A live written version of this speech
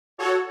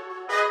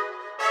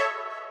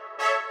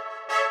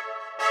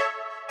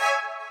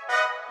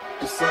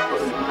Welcome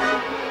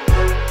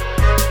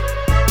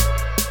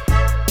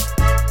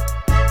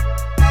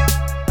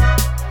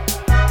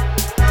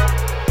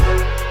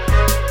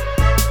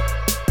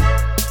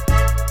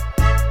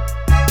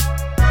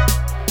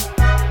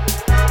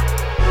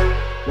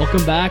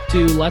back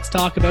to Let's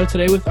Talk About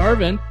Today with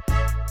Arvin.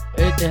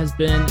 It has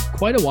been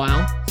quite a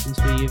while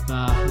since we've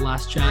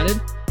last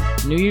chatted.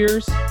 New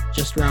Year's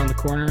just around the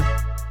corner.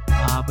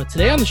 But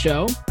today on the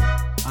show,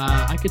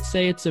 I could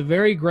say it's a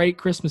very great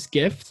Christmas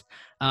gift.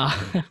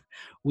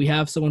 We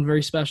have someone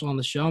very special on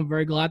the show. I'm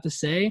very glad to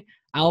say,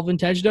 Alvin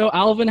Tedjo.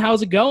 Alvin,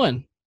 how's it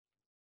going?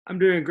 I'm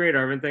doing great,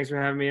 Arvin. Thanks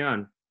for having me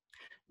on.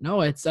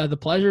 No, it's the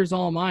pleasure is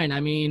all mine. I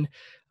mean,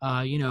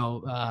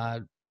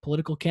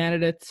 political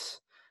candidates,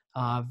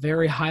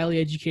 very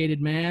highly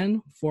educated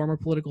man, former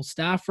political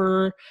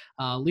staffer,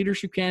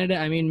 leadership candidate.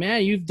 I mean,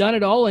 man, you've done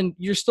it all and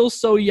you're still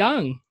so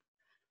young.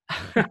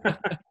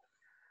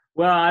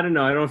 Well, I don't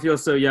know. I don't feel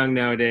so young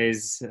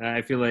nowadays.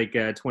 I feel like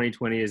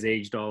 2020 has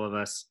aged all of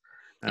us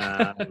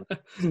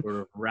sort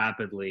of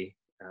rapidly.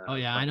 Oh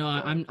yeah, I know.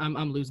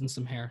 I'm losing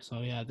some hair. So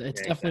yeah, it's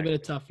definitely been a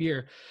tough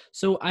year.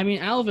 So I mean,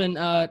 Alvin,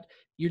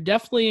 you're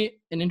definitely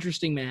an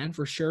interesting man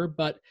for sure,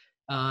 but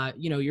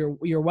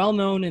you're well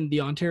known in the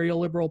Ontario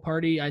Liberal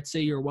Party. I'd say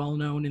you're well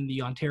known in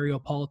the Ontario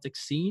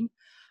politics scene.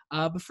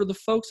 But for the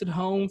folks at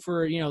home,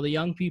 for the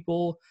young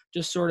people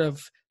just sort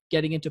of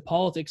getting into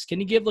politics, can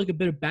you give like a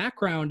bit of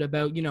background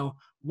about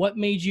what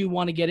made you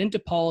want to get into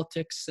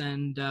politics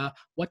and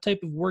what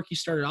type of work you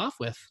started off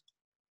with?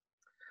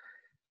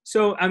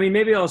 So, I mean,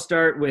 maybe I'll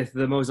start with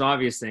the most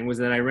obvious thing was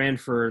that I ran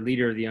for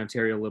leader of the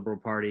Ontario Liberal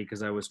Party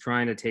because I was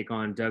trying to take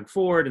on Doug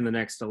Ford in the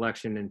next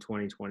election in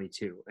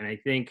 2022. And I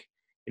think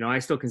I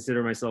still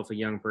consider myself a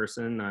young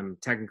person. I'm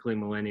technically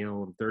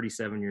millennial. I'm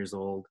 37 years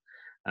old.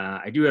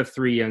 I do have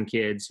 3 young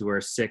kids who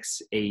are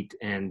 6, 8,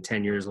 and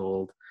 10 years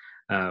old,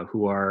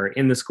 who are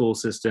in the school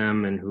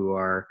system and who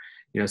are,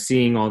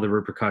 seeing all the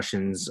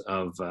repercussions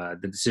of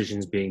the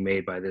decisions being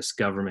made by this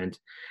government.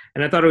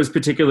 And I thought it was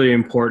particularly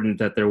important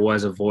that there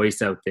was a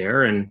voice out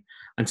there. And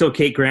until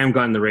Kate Graham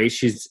got in the race,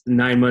 she's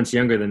 9 months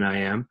younger than I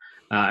am.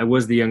 I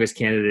was the youngest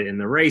candidate in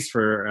the race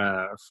for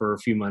a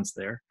few months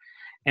there.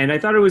 And I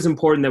thought it was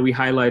important that we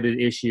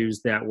highlighted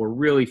issues that were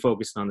really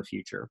focused on the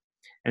future.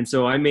 And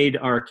so I made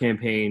our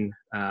campaign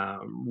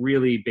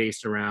really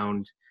based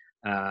around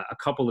a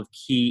couple of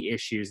key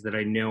issues that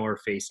I know are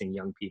facing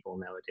young people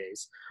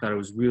nowadays. I thought it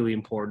was really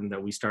important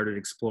that we started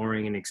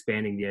exploring and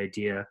expanding the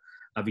idea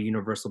of a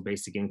universal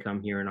basic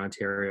income here in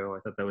Ontario. I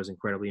thought that was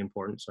incredibly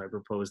important, so I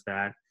proposed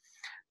that.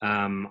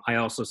 I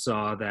also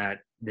saw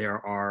that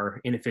there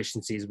are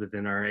inefficiencies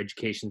within our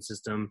education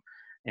system,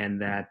 and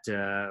that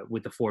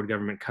with the Ford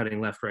government cutting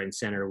left, right, and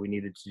center, we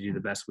needed to do the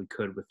best we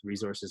could with the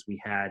resources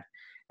we had.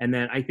 And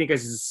then I think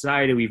as a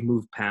society, we've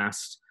moved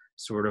past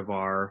sort of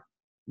our,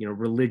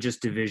 religious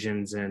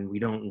divisions, and we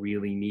don't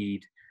really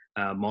need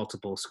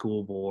multiple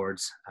school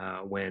boards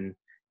when,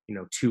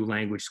 2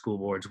 language school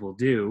boards will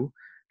do.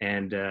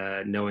 And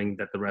knowing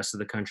that the rest of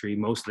the country,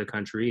 most of the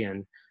country,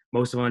 and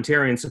most of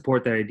Ontarians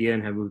support that idea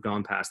and have moved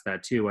on past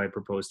that too, I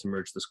proposed to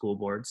merge the school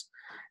boards.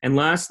 And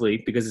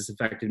lastly, because it's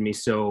affected me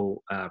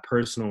so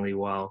personally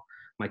while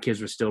my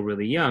kids were still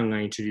really young,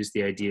 I introduced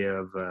the idea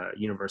of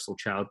universal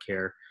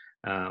childcare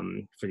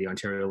for the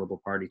Ontario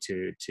Liberal Party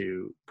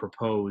to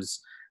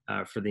propose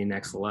for the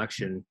next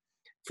election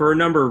for a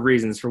number of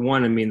reasons. For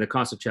one, I mean, the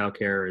cost of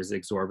childcare is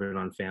exorbitant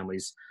on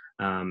families.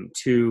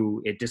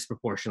 2, it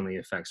disproportionately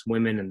affects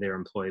women and their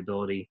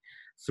employability.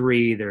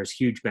 3, there's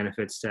huge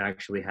benefits to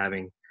actually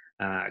having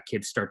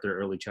kids start their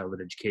early childhood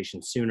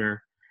education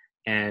sooner.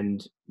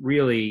 And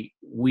really,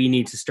 we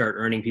need to start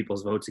earning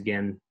people's votes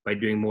again by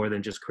doing more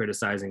than just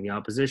criticizing the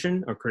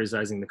opposition or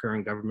criticizing the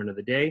current government of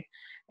the day,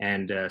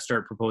 and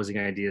start proposing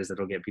ideas that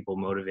will get people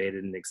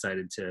motivated and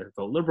excited to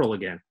vote Liberal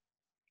again.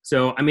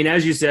 So, I mean,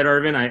 as you said,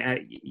 Arvin,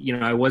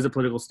 I was a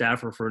political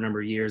staffer for a number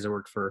of years. I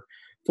worked for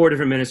 4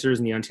 different ministers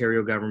in the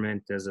Ontario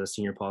government as a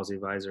senior policy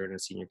advisor and a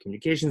senior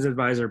communications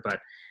advisor. But,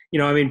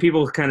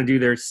 people kind of do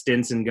their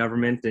stints in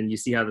government and you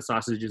see how the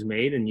sausage is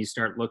made and you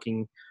start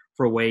looking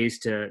for ways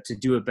to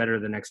do it better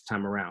the next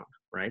time around,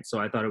 right? So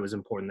I thought it was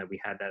important that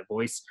we had that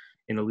voice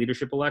in the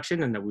leadership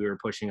election and that we were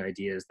pushing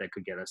ideas that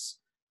could get us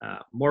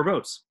more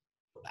votes.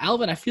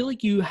 Alvin, I feel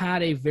like you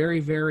had a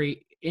very,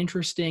 very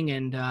interesting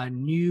and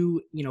new,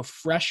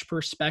 fresh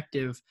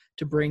perspective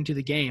to bring to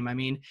the game. I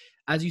mean,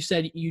 as you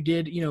said, you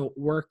did,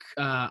 work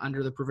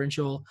under the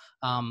provincial,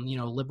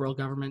 Liberal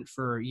government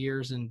for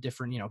years in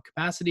different,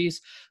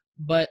 capacities.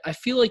 But I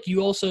feel like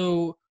you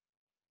also,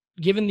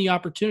 given the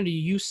opportunity,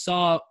 you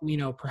saw,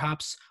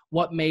 perhaps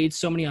what made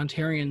so many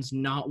Ontarians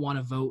not want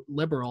to vote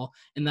Liberal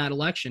in that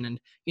election. And,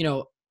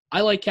 I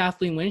like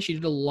Kathleen Wynne. She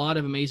did a lot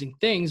of amazing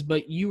things,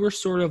 but you were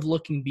sort of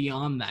looking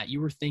beyond that. You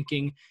were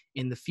thinking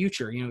in the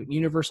future,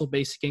 universal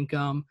basic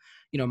income,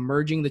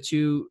 merging the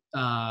 2,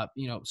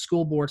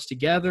 school boards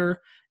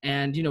together,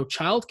 and,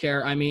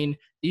 childcare. I mean,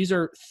 these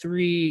are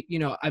 3,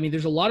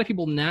 there's a lot of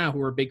people now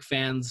who are big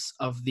fans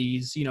of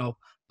these,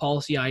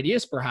 policy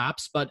ideas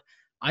perhaps, but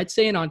I'd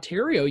say in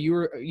Ontario, you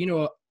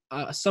were,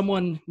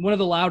 one of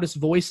the loudest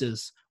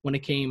voices when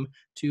it came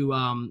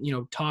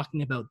to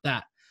talking about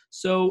that.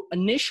 So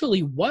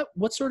initially,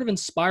 what sort of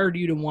inspired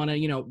you to want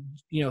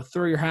to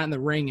throw your hat in the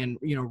ring and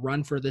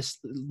run for this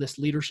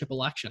leadership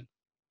election?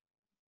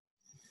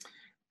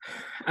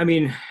 I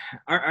mean,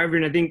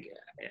 Arvin, I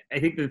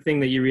think the thing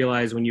that you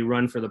realize when you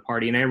run for the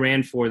party, and I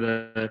ran for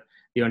the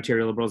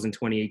Ontario Liberals in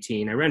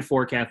 2018. I ran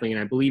for Kathleen,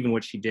 and I believe in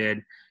what she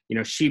did.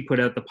 She put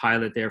out the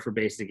pilot there for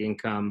basic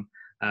income.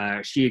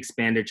 She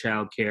expanded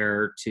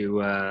childcare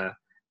to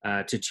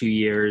 2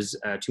 years,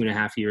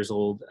 2.5 years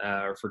old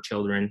for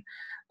children.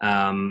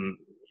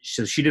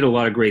 So she did a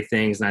lot of great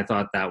things, and I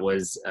thought that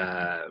was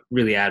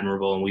really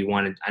admirable.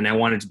 And I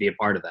wanted to be a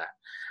part of that.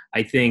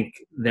 I think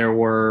there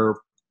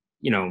were,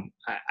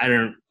 I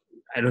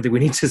don't think we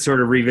need to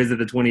sort of revisit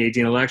the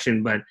 2018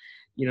 election, but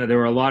there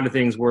were a lot of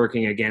things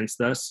working against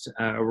us,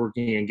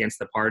 working against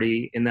the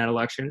party in that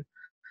election.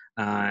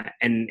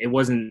 And it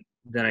wasn't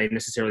that I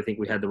necessarily think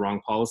we had the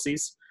wrong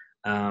policies.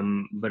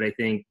 But I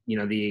think,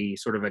 the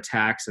sort of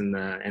attacks and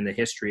the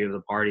history of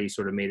the party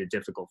sort of made it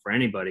difficult for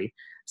anybody,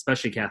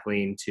 especially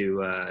Kathleen,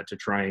 to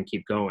try and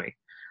keep going.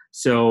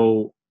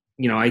 So,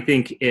 I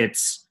think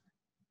it's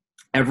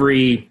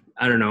every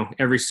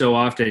so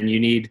often you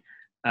need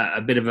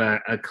a bit of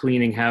a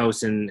cleaning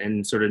house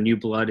and sort of new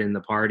blood in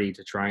the party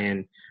to try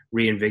and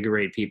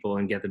reinvigorate people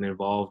and get them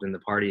involved in the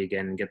party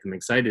again and get them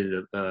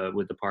excited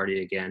with the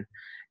party again.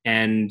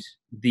 And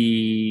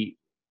we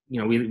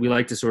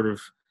like to sort of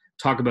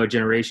talk about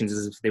generations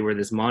as if they were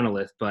this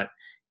monolith,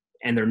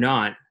 and they're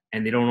not,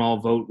 and they don't all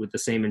vote with the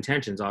same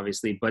intentions,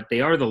 obviously, but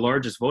they are the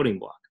largest voting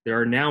bloc. There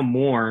are now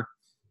more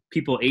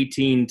people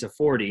 18 to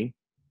 40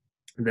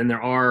 than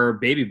there are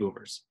baby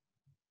boomers.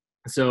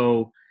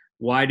 So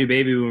why do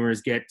baby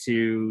boomers get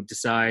to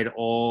decide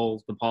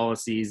all the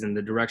policies and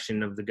the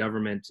direction of the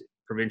government,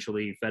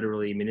 provincially,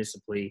 federally,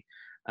 municipally,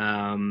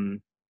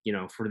 until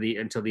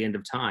the end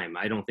of time?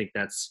 I don't think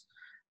that's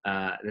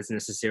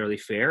necessarily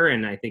fair.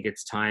 And I think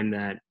it's time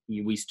that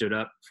we stood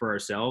up for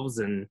ourselves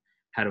and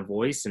had a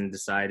voice and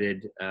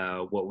decided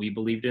what we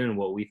believed in and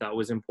what we thought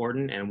was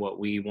important and what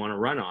we want to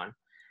run on.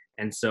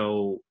 And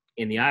so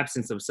in the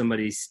absence of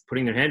somebody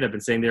putting their hand up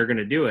and saying they're going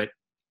to do it,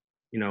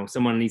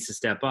 someone needs to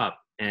step up.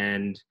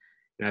 And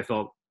I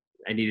felt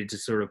I needed to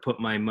sort of put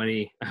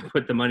money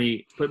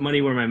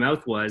where my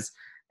mouth was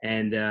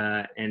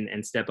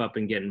and step up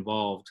and get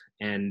involved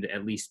and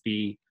at least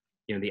be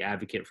the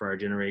advocate for our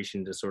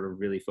generation to sort of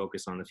really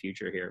focus on the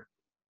future here.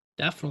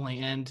 Definitely.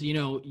 And,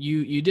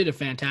 you did a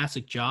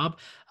fantastic job.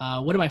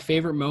 One of my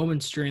favorite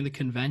moments during the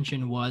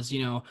convention was,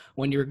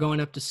 when you were going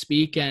up to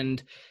speak,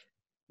 and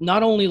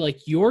not only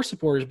like your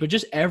supporters, but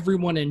just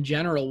everyone in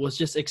general was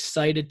just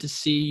excited to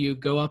see you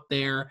go up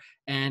there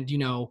and,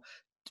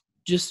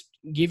 just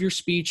give your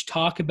speech,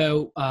 talk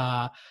about,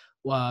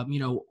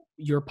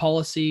 your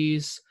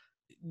policies,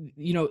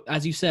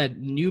 as you said,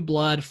 new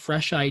blood,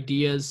 fresh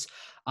ideas.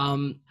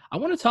 I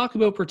want to talk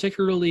about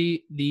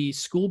particularly the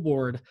school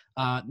board,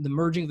 the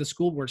merging of the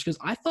school boards, because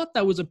I thought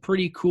that was a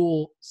pretty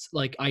cool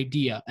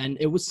idea, and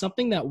it was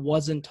something that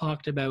wasn't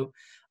talked about,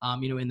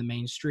 in the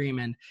mainstream.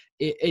 And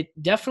it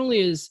definitely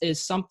is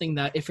something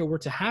that if it were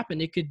to happen,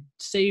 it could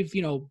save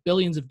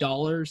billions of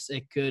dollars.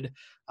 It could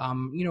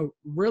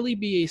really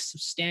be a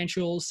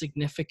substantial,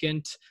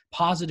 significant,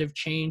 positive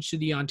change to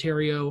the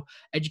Ontario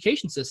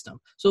education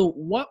system. So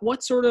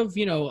what sort of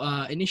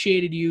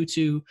initiated you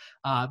to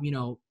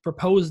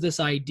propose this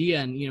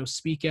idea and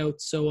speak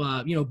out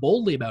so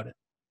boldly about it?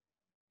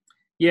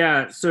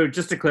 Yeah, so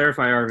just to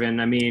clarify, Arvin,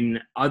 I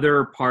mean,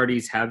 other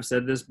parties have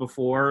said this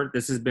before.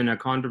 This has been a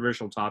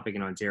controversial topic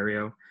in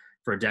Ontario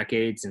for a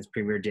decade, since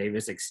Premier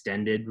Davis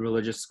extended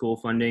religious school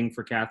funding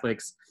for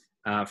Catholics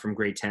from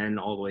grade 10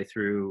 all the way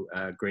through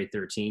grade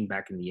 13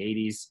 back in the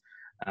 80s.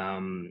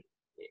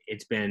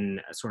 It's been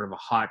a sort of a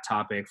hot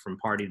topic from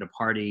party to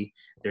party.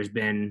 There's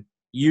been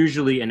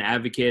usually an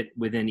advocate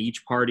within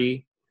each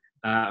party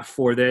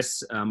for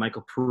this.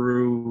 Michael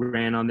Peru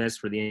ran on this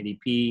for the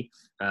NDP.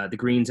 The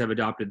Greens have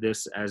adopted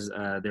this as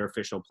their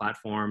official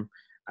platform.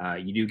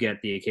 You do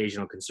get the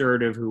occasional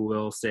conservative who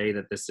will say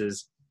that this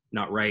is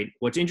not right.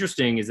 What's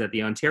interesting is that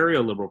the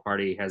Ontario Liberal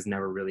Party has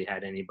never really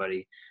had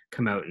anybody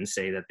come out and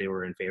say that they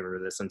were in favor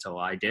of this until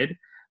I did.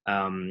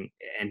 And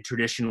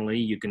traditionally,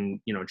 you can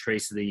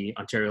trace the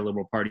Ontario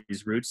Liberal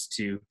Party's roots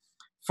to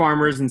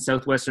farmers in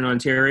southwestern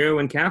Ontario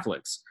and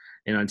Catholics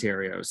in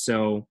Ontario.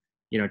 So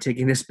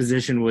taking this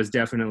position was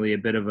definitely a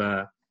bit of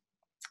a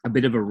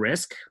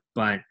risk,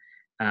 but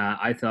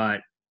I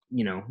thought,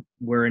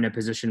 we're in a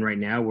position right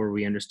now where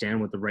we understand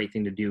what the right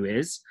thing to do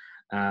is.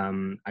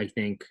 I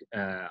think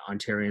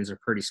Ontarians are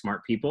pretty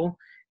smart people,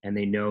 and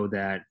they know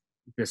that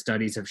the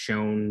studies have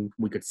shown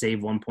we could save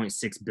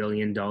 $1.6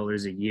 billion a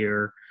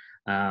year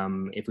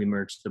if we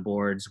merged the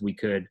boards. We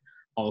could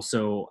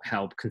also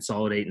help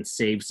consolidate and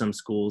save some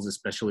schools,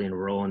 especially in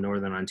rural and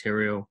northern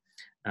Ontario.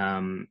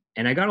 And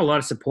I got a lot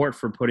of support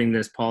for putting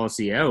this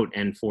policy out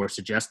and for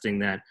suggesting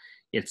that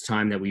it's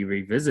time that we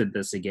revisit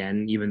this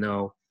again, even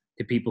though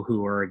the people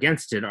who are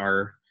against it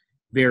are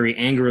very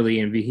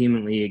angrily and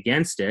vehemently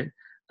against it.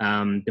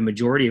 the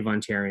majority of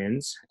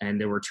Ontarians, and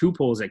there were 2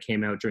 polls that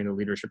came out during the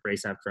leadership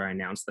race after I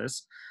announced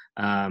this,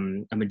 a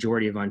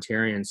majority of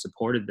Ontarians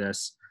supported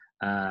this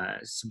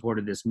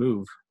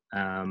move,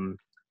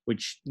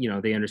 which,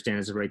 they understand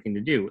is the right thing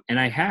to do. And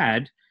I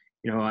had,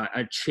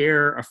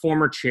 a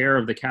former chair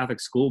of the Catholic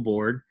School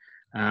Board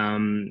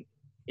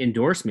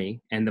endorse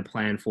me and the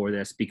plan for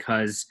this,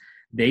 because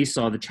they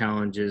saw the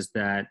challenges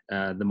that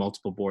the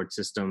multiple board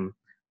system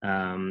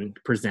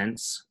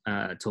presents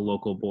to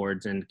local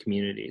boards and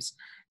communities.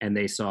 And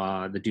they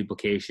saw the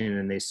duplication,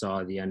 and they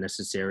saw the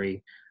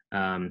unnecessary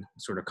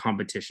sort of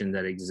competition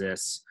that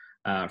exists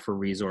for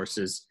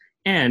resources.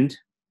 And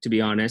to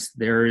be honest,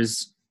 there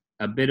is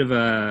a bit of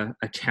a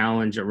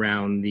challenge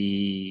around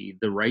the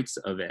rights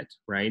of it,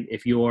 right?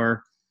 If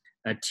you're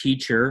a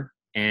teacher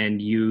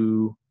and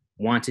you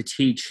want to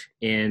teach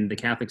in the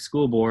Catholic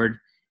School Board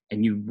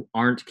and you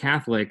aren't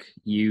Catholic,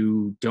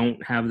 you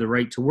don't have the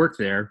right to work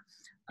there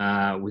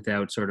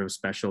without sort of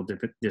special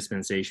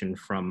dispensation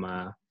from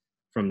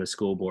the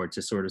school board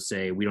to sort of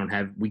say,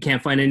 we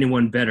can't find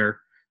anyone better,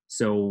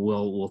 so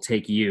we'll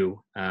take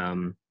you.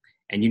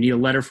 And you need a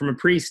letter from a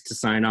priest to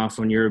sign off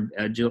on your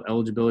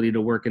eligibility to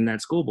work in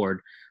that school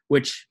board,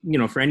 which,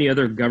 for any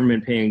other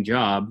government paying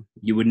job,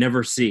 you would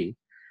never see.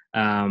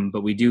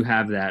 But we do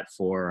have that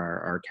for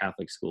our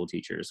Catholic school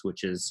teachers,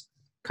 which is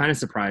kind of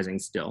surprising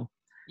still.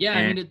 Yeah,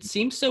 I mean, it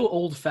seems so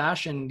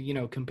old-fashioned,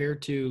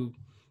 compared to,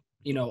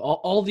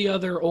 all the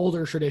other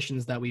older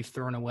traditions that we've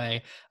thrown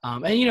away.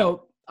 And,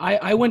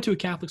 I went to a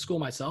Catholic school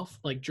myself,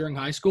 like during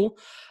high school,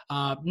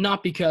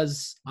 not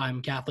because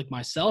I'm Catholic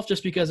myself,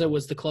 just because it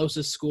was the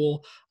closest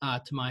school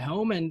to my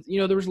home. And,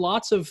 there was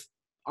lots of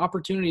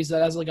opportunities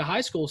that as like a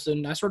high school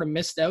student, I sort of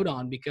missed out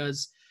on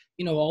because,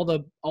 all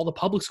the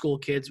public school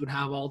kids would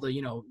have all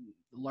the,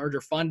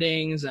 larger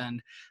fundings and,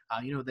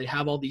 they'd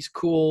have all these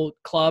cool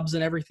clubs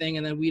and everything.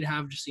 And then we'd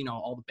have just,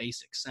 all the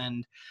basics.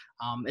 And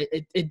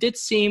it did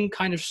seem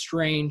kind of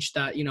strange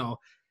that,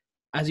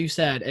 as you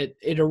said,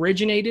 it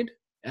originated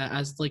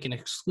as like an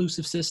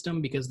exclusive system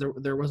because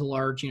there was a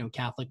large,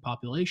 Catholic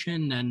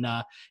population, and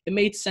it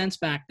made sense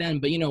back then.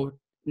 But,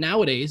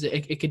 nowadays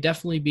it could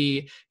definitely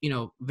be,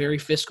 very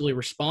fiscally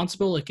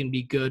responsible. It can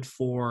be good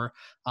for,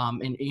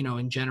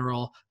 in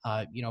general,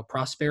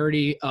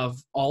 prosperity of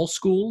all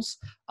schools.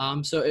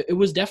 So it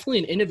was definitely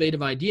an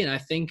innovative idea. And I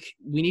think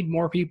we need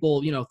more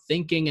people,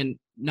 thinking and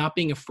not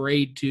being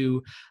afraid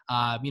to,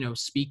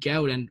 speak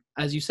out. And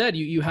as you said,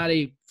 you had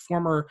a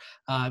former,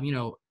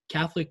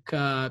 Catholic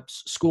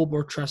school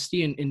board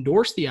trustee and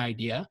endorse the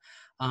idea.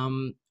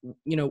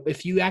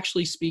 If you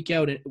actually speak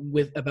out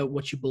about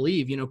what you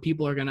believe,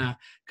 people are going to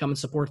come and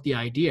support the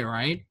idea,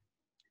 right?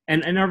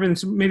 And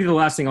Arvin, maybe the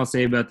last thing I'll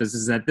say about this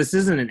is that this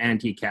isn't an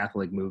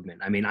anti-Catholic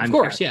movement. I mean, I'm of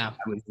course, Catholic.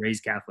 Yeah. I was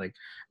raised Catholic.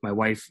 My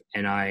wife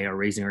and I are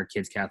raising our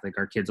kids Catholic.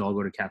 Our kids all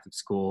go to Catholic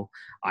school.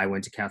 I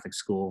went to Catholic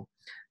school.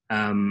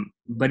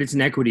 But it's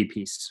an equity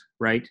piece,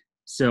 right?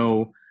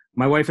 So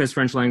my wife has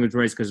French language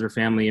rights because her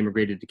family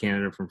immigrated to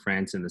Canada from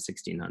France in the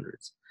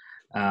 1600s.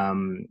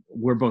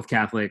 We're both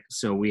Catholic,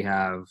 so we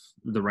have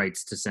the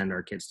rights to send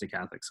our kids to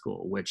Catholic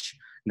school, which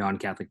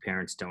non-Catholic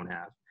parents don't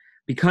have.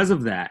 Because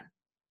of that,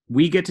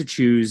 we get to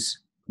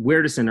choose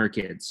where to send our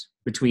kids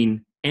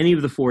between any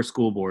of the 4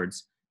 school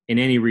boards in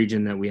any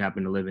region that we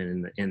happen to live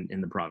in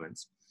the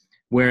province.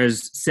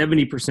 Whereas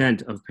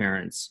 70% of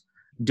parents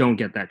don't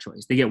get that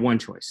choice. They get one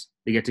choice.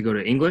 They get to go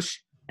to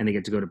English and they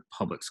get to go to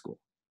public school,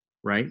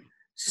 right?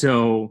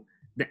 So,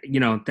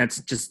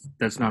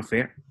 that's not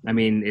fair. I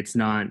mean, it's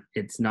not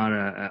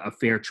a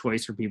fair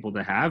choice for people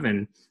to have.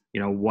 And,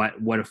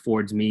 what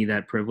affords me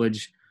that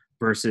privilege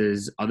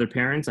versus other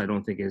parents, I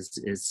don't think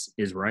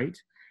is right.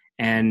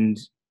 And,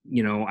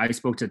 I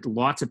spoke to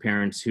lots of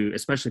parents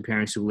especially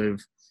parents who live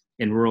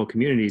in rural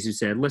communities, who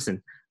said,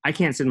 listen, I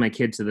can't send my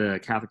kid to the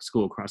Catholic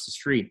school across the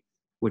street,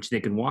 which they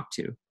can walk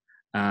to.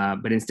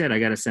 But instead I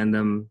got to send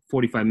them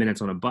 45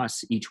 minutes on a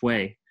bus each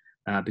way.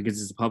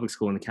 Because it's a public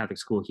school and the Catholic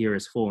school here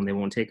is full and they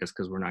won't take us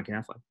because we're not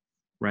Catholic,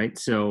 right?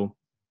 So,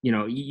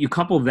 you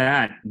couple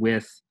that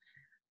with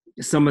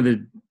some of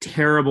the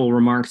terrible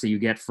remarks that you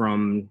get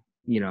from,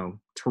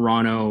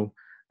 Toronto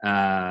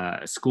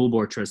school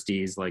board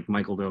trustees like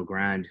Michael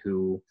Delgrand,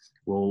 who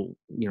will,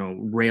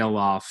 rail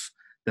off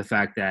the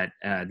fact that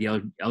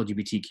the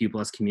LGBTQ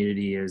plus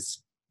community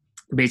is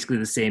basically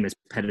the same as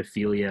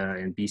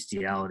pedophilia and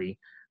bestiality,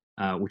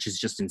 which is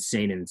just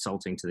insane and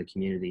insulting to the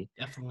community.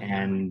 Definitely.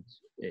 And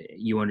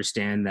you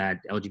understand that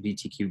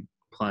LGBTQ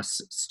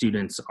plus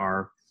students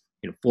are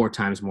 4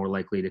 times more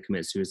likely to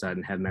commit suicide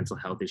and have mental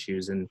health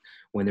issues. And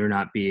when they're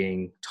not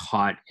being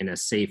taught in a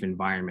safe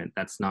environment,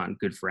 that's not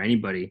good for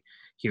anybody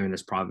here in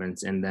this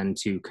province. And then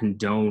to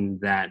condone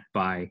that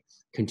by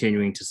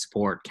continuing to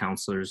support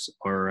counselors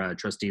or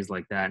trustees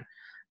like that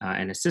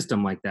and a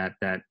system like that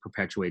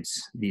perpetuates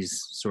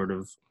these sort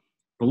of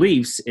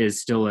beliefs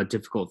is still a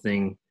difficult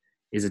thing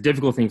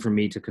for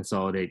me to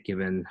consolidate,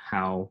 given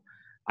how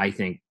I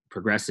think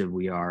progressive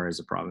we are as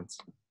a province.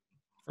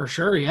 For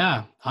sure.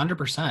 Yeah.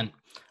 100%.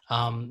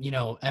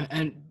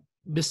 And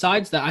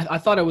besides that, I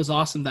thought it was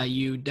awesome that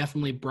you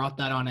definitely brought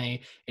that on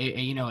a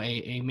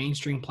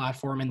mainstream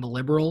platform in the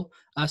liberal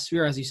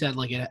sphere. As you said,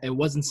 like it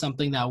wasn't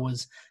something that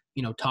was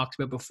talked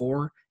about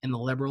before in the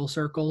liberal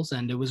circles,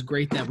 and it was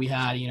great that we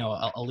had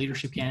a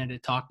leadership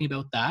candidate talking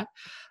about that.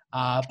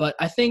 But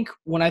I think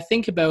when I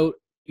think about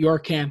your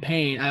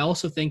campaign, I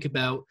also think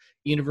about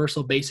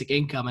universal basic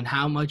income and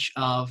how much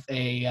of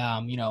a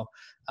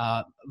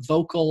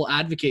vocal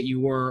advocate you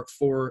were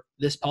for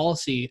this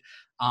policy.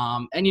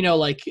 And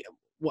like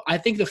I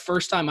think the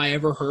first time I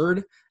ever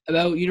heard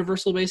about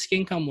universal basic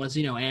income was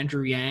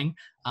Andrew Yang,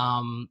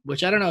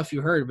 which I don't know if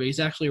you heard, but he's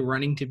actually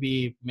running to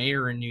be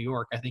mayor in New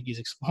York. I think he's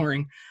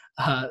exploring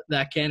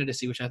that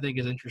candidacy, which I think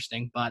is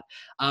interesting. But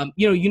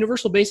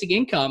universal basic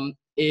income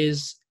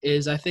is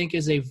I think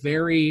is a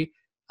very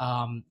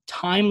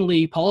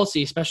timely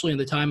policy, especially in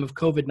the time of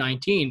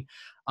COVID-19.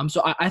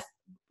 So I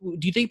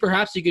do you think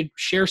perhaps you could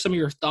share some of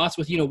your thoughts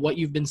with what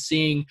you've been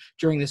seeing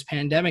during this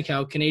pandemic,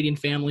 how Canadian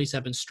families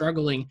have been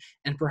struggling,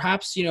 and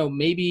perhaps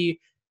maybe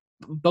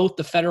both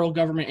the federal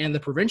government and the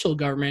provincial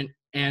government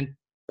and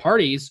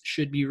parties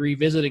should be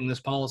revisiting this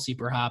policy,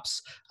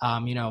 perhaps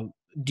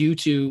due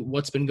to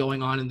what's been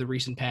going on in the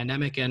recent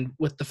pandemic and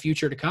with the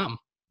future to come.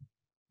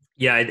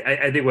 Yeah,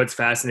 I think what's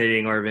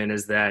fascinating, Arvin,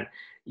 is that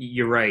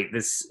you're right.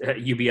 This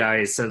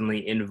UBI is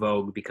suddenly in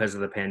vogue because of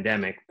the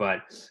pandemic.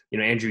 But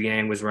Andrew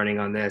Yang was running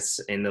on this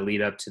in the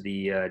lead up to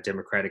the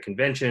Democratic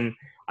convention.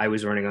 I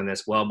was running on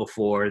this well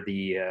before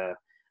the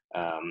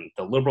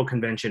Liberal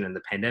convention, and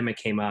the pandemic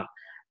came up.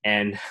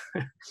 And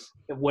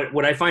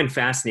what I find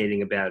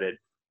fascinating about it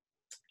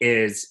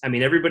is, I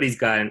mean, everybody's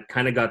got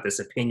this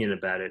opinion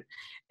about it,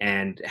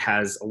 and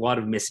has a lot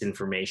of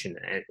misinformation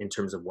in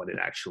terms of what it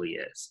actually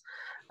is.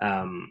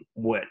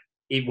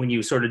 When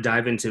you sort of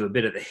dive into a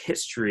bit of the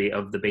history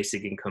of the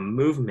basic income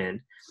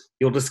movement,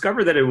 you'll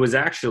discover that it was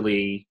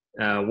actually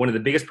one of the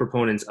biggest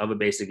proponents of a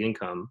basic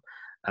income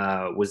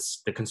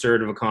was the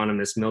conservative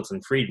economist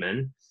Milton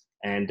Friedman,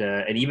 and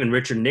even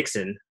Richard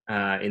Nixon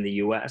in the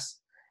U.S.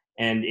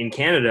 And in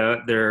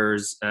Canada,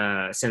 there's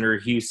Senator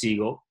Hugh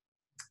Segal,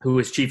 who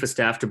was chief of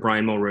staff to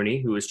Brian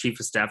Mulroney, who was chief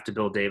of staff to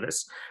Bill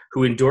Davis,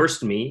 who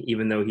endorsed me,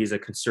 even though he's a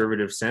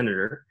conservative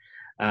senator,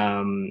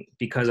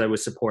 because I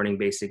was supporting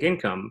basic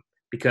income.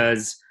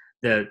 Because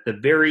the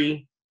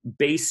very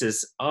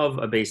basis of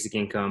a basic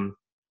income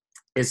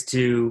is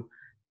to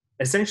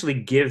essentially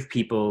give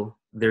people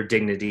their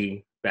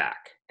dignity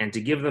back, and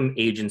to give them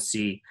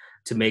agency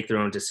to make their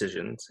own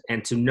decisions,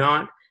 and to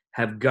not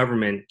have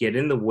government get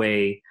in the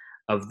way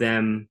of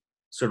them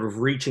sort of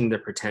reaching their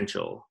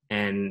potential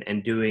and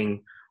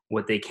doing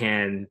what they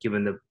can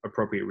given the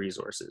appropriate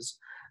resources.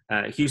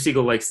 Hugh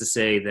Segal likes to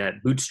say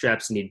that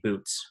bootstraps need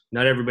boots.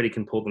 Not everybody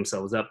can pull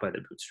themselves up by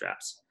their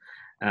bootstraps.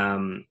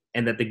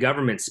 And that the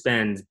government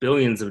spends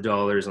billions of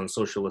dollars on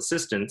social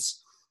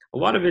assistance, a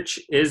lot of which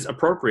is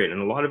appropriate,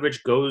 and a lot of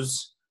which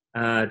goes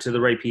to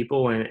the right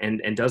people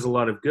and does a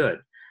lot of good.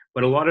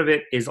 But a lot of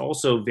it is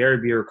also very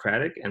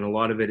bureaucratic, and a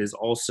lot of it is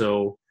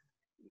also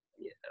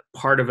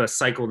part of a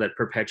cycle that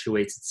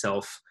perpetuates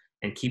itself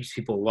and keeps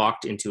people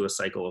locked into a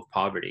cycle of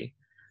poverty,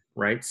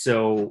 right?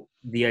 So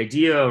the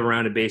idea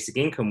around a basic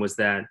income was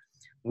that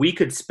we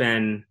could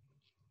spend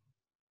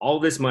all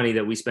this money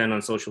that we spend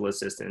on social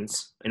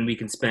assistance, and we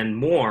can spend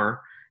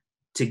more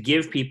to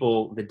give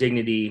people the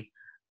dignity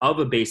of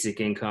a basic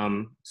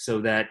income, so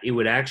that it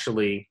would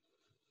actually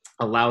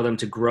allow them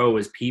to grow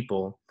as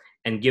people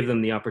and give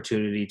them the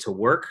opportunity to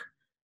work,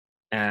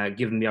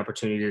 give them the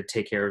opportunity to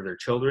take care of their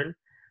children,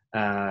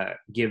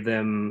 give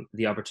them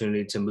the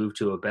opportunity to move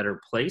to a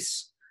better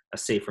place, a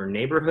safer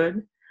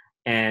neighborhood.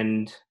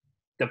 And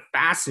the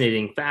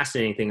fascinating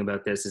thing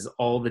about this is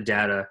all the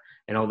data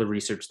and all the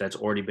research that's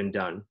already been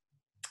done.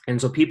 And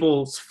so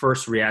people's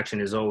first reaction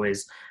is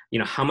always,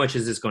 how much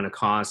is this going to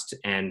cost?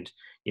 And,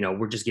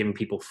 we're just giving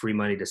people free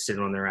money to sit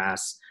on their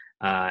ass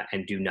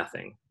and do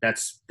nothing. That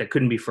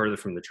couldn't be further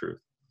from the truth.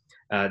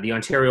 The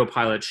Ontario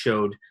pilot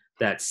showed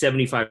that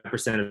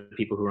 75% of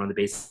people who were on the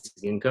basic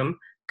income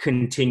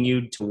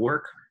continued to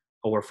work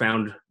or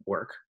found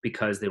work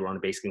because they were on a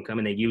basic income,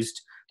 and they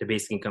used the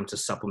basic income to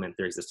supplement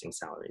their existing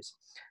salaries.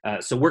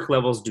 So work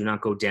levels do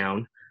not go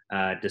down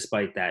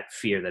despite that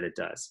fear that it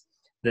does.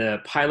 The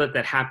pilot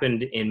that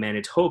happened in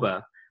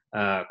Manitoba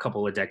a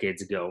couple of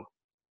decades ago,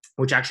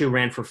 which actually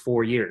ran for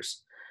 4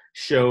 years,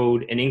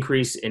 showed an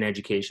increase in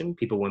education.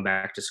 People went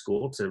back to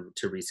school to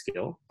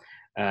reskill.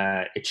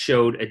 It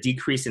showed a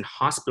decrease in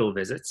hospital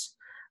visits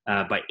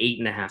by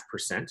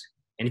 8.5%.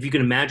 And if you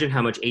can imagine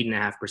how much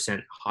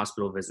 8.5%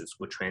 hospital visits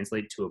would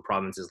translate to a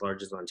province as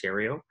large as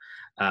Ontario,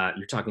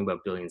 you're talking about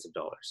billions of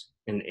dollars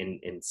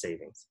in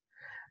savings.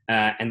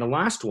 And the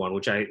last one,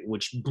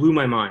 which blew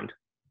my mind,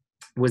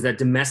 was that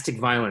domestic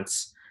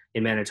violence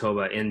in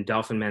Manitoba, in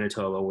Dauphin,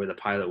 Manitoba, where the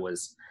pilot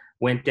was,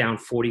 went down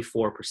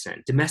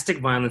 44%. Domestic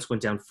violence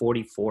went down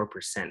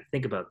 44%.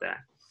 Think about that.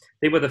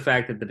 Think about the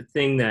fact that the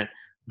thing that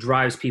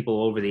drives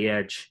people over the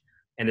edge,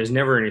 and there's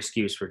never an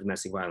excuse for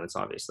domestic violence,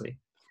 obviously.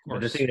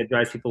 But the thing that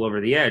drives people over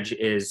the edge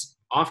is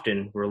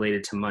often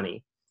related to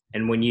money.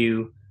 And when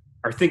you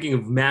are thinking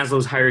of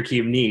Maslow's hierarchy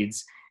of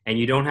needs, and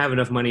you don't have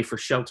enough money for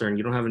shelter and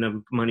you don't have enough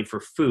money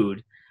for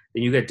food,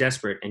 then you get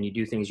desperate and you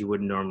do things you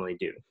wouldn't normally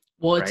do.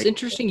 Well, it's Right.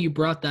 interesting you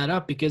brought that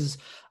up because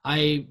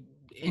I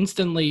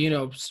instantly,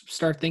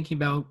 start thinking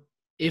about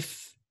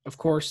if, of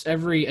course,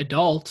 every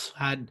adult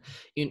had,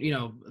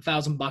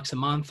 $1,000 a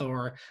month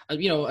or,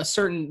 a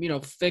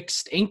certain,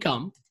 fixed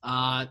income,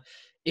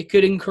 it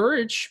could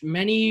encourage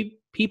many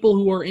people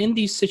who are in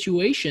these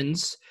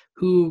situations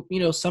who,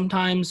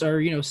 sometimes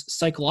are,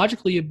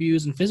 psychologically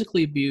abused and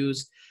physically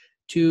abused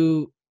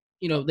to,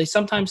 they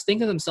sometimes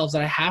think of themselves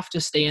that I have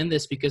to stay in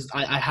this because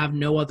I have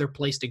no other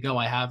place to go.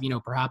 I have,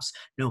 perhaps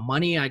no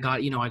money. I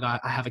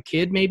have a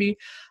kid maybe.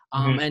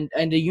 Mm-hmm.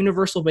 And a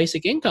universal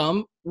basic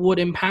income would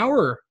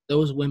empower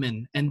those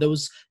women and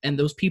those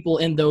people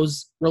in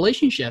those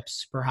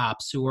relationships,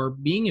 perhaps, who are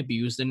being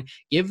abused, and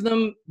give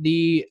them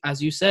the,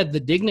 as you said, the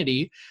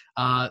dignity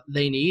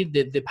they need,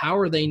 the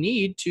power they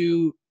need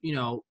to,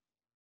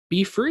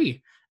 be free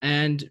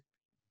and,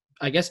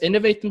 I guess,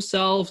 innovate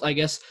themselves, I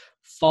guess,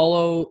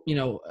 follow,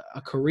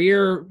 a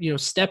career,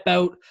 step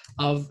out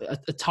of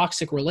a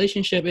toxic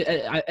relationship.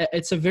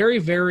 It's a very,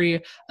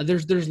 very,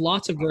 there's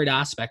lots of great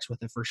aspects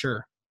with it for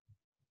sure.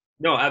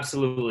 No,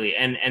 absolutely.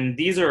 And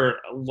these are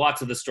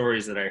lots of the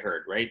stories that I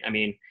heard, right? I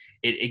mean,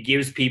 it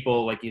gives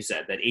people, like you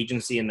said, that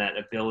agency and that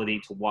ability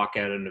to walk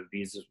out an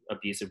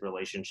abusive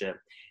relationship.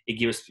 It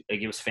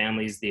gives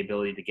families the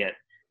ability to get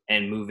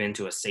and move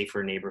into a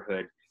safer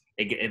neighborhood.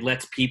 It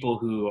lets people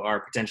who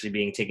are potentially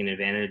being taken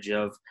advantage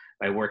of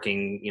by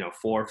working,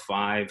 4,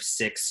 5,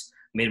 6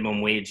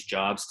 minimum wage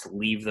jobs to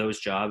leave those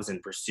jobs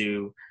and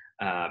pursue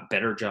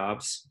better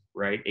jobs,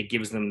 right? It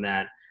gives them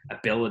that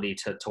ability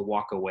to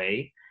walk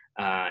away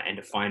and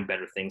to find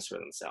better things for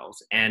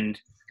themselves. And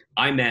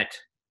I met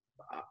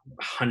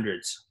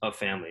hundreds of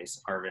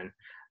families, Arvin,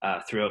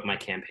 throughout my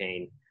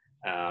campaign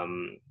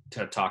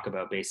to talk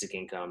about basic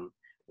income,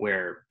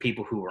 where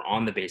people who were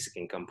on the basic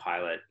income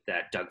pilot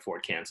that Doug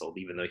Ford canceled,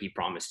 even though he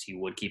promised he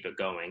would keep it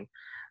going,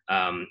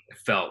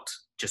 felt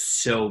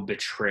just so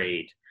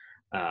betrayed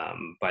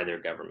by their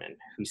government,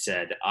 who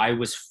said, I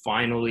was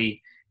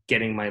finally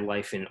getting my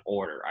life in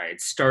order. I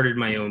had started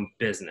my own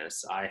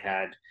business. I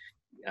had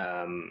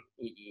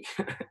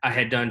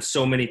done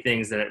so many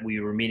things that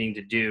we were meaning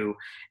to do,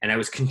 and I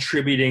was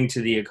contributing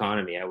to the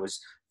economy. I was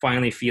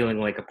finally feeling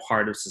like a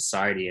part of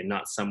society and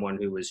not someone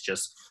who was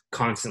just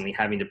constantly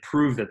having to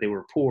prove that they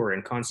were poor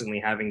and constantly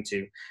having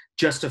to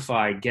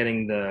justify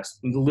getting the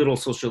little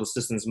social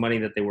assistance money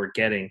that they were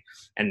getting,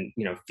 and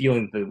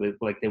feeling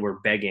like they were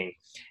begging.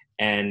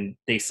 And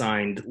they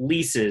signed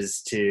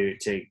leases to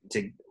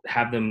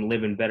have them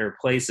live in better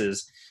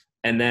places.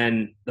 And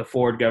then the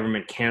Ford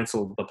government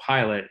canceled the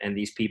pilot, and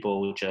these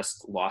people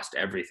just lost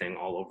everything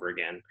all over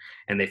again.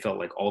 And they felt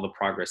like all the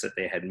progress that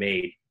they had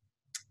made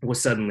was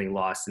suddenly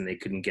lost and they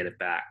couldn't get it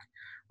back,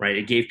 right?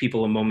 It gave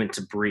people a moment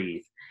to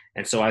breathe.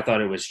 And so I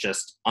thought it was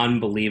just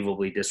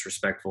unbelievably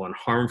disrespectful and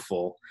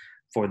harmful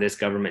for this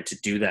government to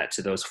do that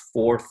to those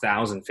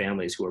 4,000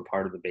 families who are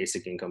part of the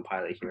basic income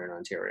pilot here in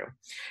Ontario.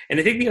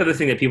 And I think the other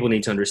thing that people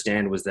need to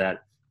understand was that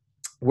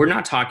we're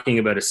not talking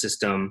about a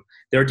system.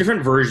 There are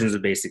different versions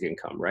of basic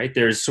income, right?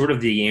 There's sort of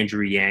the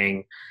Andrew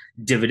Yang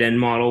dividend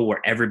model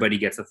where everybody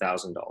gets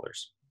 $1,000.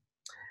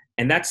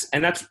 And that's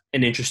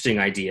an interesting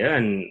idea.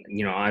 And,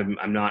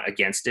 I'm not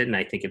against it. And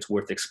I think it's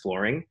worth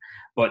exploring.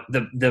 But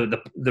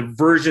the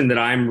version that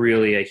I'm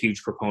really a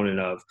huge proponent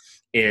of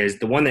is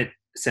the one that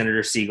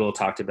Senator Siegel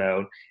talked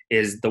about,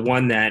 is the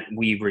one that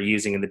we were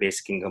using in the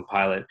basic income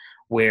pilot,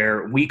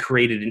 where we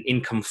created an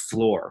income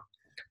floor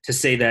to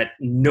say that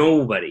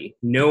no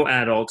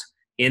adult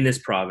in this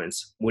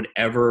province would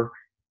ever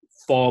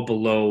fall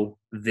below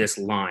this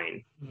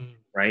line,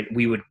 right?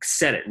 We would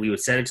set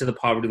it to the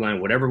poverty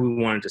line, whatever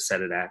we wanted to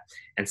set it at,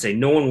 and say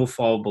no one will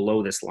fall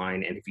below this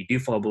line. And if you do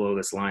fall below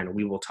this line,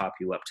 we will top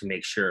you up to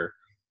make sure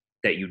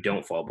that you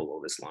don't fall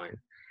below this line.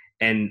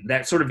 And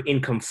that sort of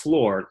income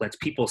floor lets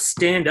people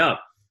stand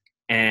up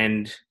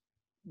and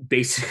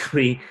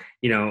basically,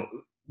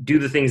 do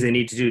the things they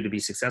need to do to be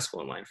successful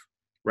in life,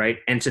 right?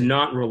 And to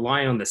not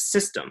rely on the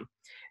system.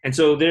 And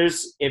so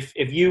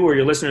if you or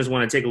your listeners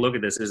want to take a look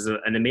at this, there's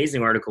an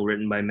amazing article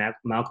written by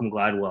Malcolm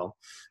Gladwell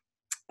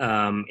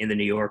in the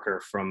New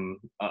Yorker from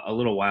a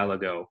little while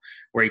ago,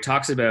 where he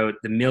talks about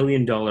the $1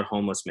 million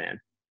homeless man.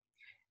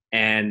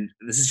 And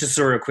this is just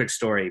sort of a quick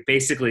story.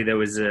 Basically, there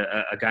was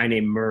a guy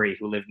named Murray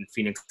who lived in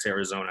Phoenix,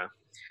 Arizona,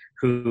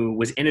 who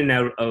was in and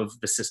out of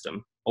the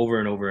system over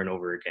and over and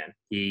over again.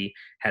 He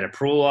had a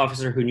parole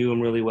officer who knew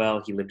him really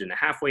well. He lived in a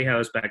halfway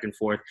house back and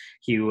forth.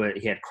 He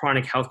had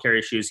chronic healthcare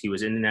issues. He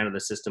was in and out of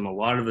the system. A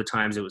lot of the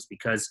times it was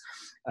because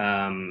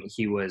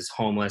he was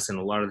homeless, and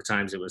a lot of the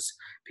times it was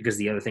because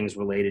the other things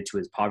related to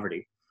his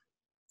poverty.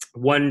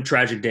 One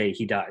tragic day,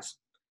 he dies.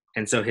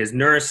 And so his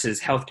nurse,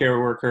 his healthcare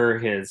worker,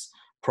 his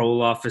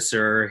parole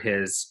officer,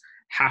 his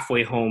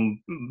halfway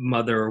home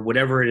mother,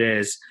 whatever it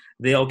is,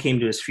 they all came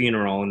to his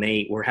funeral, and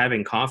they were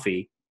having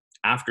coffee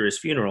after his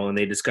funeral, and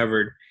they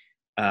discovered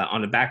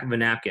on the back of a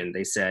napkin,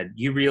 they said,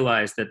 you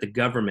realize that the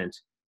government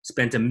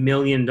spent $1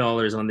 million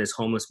on this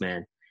homeless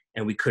man,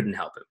 and we couldn't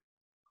help him.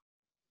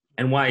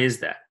 And why is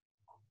that?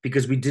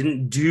 Because we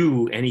didn't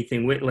do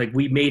anything with, like,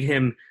 we made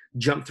him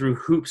jump through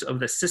hoops of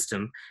the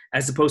system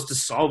as opposed to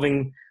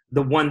solving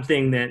the one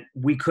thing that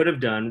we could have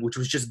done, which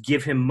was just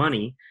give him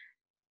money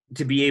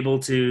to be able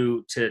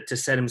to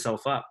set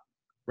himself up,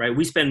 right?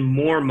 We spend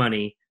more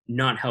money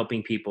not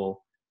helping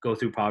people go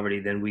through poverty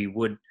than we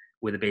would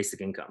with a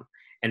basic income.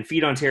 And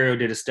Feed Ontario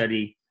did a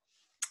study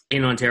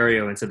in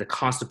Ontario and said the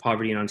cost of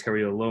poverty in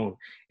Ontario alone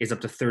is up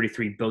to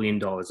 $33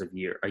 billion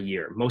a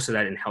year, most of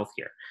that in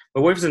healthcare.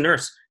 My wife is a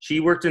nurse. She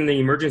worked in the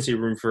emergency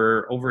room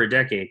for over a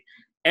decade.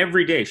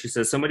 Every day, she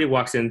says, somebody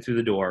walks in through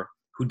the door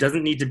who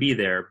doesn't need to be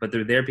there, but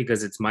they're there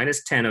because it's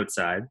 -10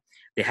 outside.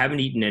 They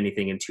haven't eaten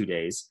anything in 2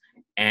 days.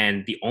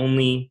 And the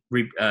only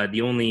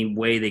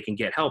way they can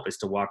get help is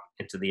to walk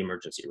into the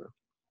emergency room.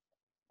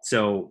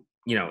 So,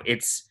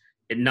 it's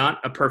not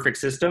a perfect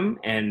system,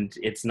 and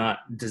it's not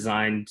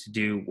designed to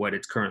do what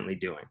it's currently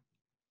doing.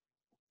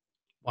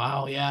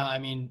 Wow. Yeah. I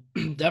mean,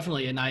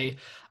 definitely. And I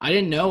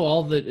didn't know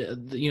all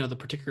the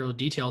particular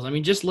details. I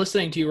mean, just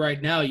listening to you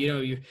right now,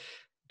 you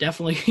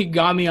definitely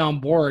got me on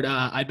board.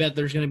 I bet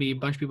there's going to be a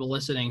bunch of people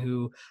listening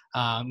who,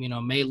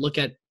 may look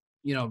at,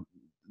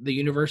 the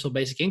universal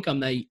basic income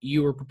that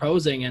you were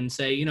proposing and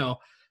say,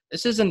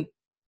 this isn't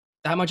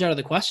that much out of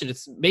the question.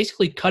 It's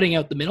basically cutting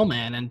out the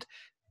middleman and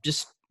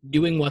just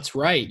doing what's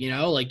right,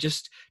 like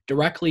just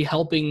directly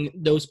helping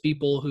those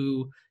people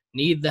who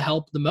need the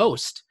help the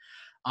most.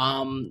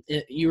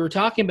 You were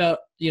talking about,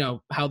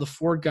 how the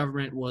Ford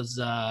government was,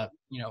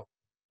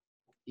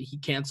 he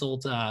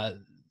canceled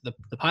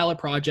the pilot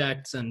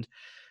projects. And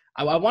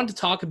I wanted to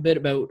talk a bit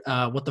about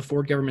what the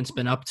Ford government's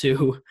been up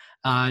to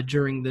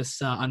during this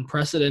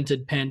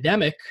unprecedented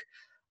pandemic.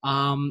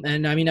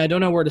 And I mean, I don't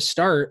know where to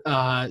start.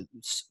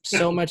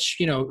 So much,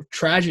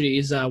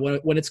 tragedies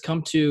when it's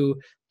come to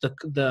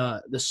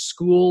the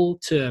school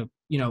to,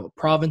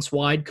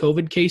 province-wide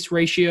COVID case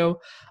ratio.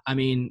 I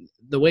mean,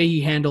 the way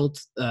he handled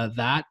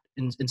that,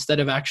 instead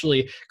of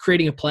actually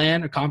creating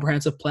a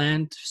comprehensive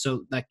plan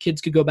so that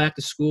kids could go back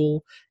to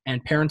school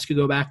and parents could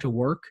go back to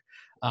work.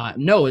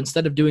 No,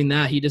 instead of doing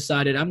that, he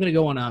decided, I'm going to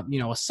go on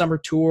a summer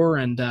tour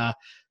and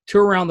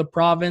tour around the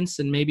province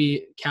and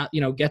maybe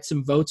get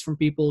some votes from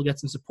people, get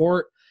some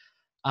support.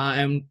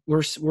 And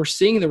we're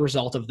seeing the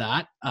result of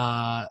that.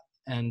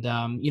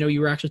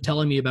 You were actually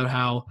telling me about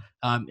how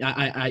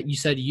you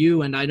said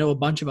you and I know a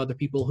bunch of other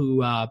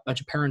people a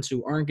bunch of parents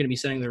who aren't going to be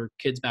sending their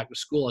kids back to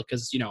school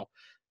because,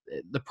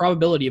 the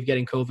probability of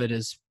getting COVID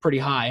is pretty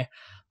high.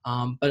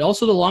 But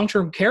also the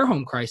long-term care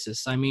home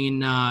crisis. I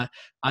mean,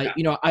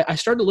 I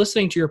started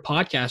listening to your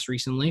podcast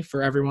recently.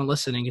 For everyone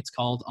listening, it's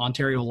called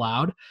Ontario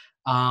Loud.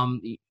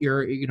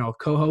 You're,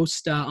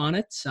 co-host on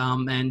it,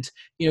 and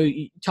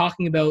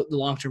talking about the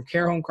long-term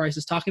care home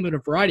crisis, talking about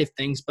a variety of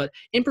things, but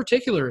in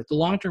particular, the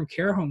long-term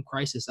care home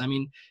crisis. I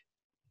mean,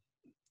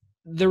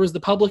 there was the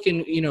public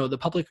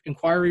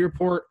inquiry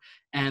report,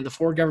 and the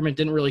Ford government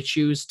didn't really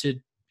choose to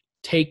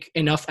take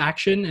enough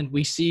action, and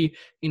we see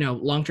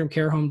long-term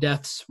care home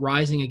deaths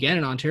rising again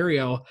in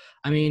Ontario.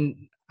 I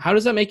mean, how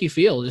does that make you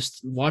feel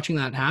just watching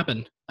that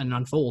happen and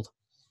unfold?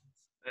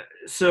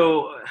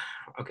 So,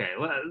 okay,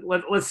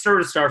 let's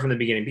start from the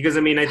beginning, because I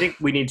mean, I think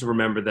we need to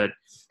remember that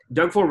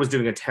Doug Ford was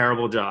doing a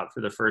terrible job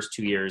for the first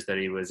 2 years that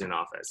he was in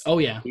office. Oh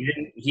yeah,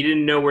 he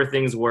didn't know where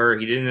things were.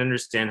 He didn't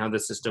understand how the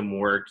system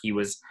worked. He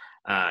was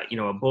a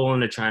bull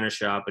in a china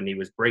shop, and he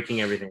was breaking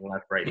everything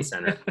left, right, and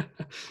center.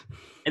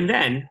 And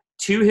then,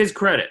 to his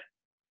credit,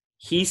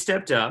 he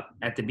stepped up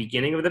at the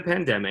beginning of the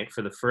pandemic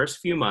for the first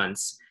few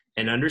months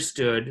and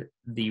understood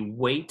the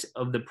weight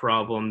of the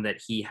problem that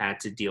he had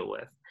to deal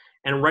with.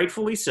 And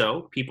rightfully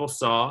so, people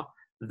saw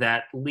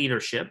that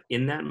leadership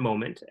in that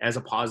moment as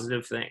a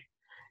positive thing.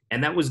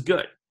 And that was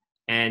good.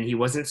 And he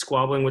wasn't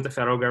squabbling with the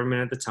federal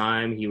government at the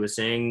time. He was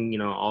saying,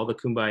 all the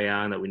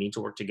kumbaya and that we need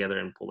to work together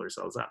and pull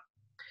ourselves up.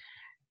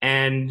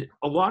 And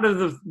a lot of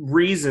the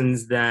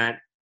reasons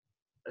that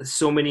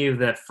so many of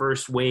that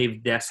first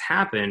wave deaths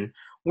happen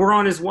were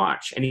on his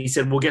watch. And he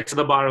said, we'll get to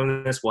the bottom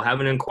of this. We'll have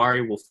an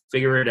inquiry. We'll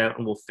figure it out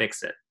and we'll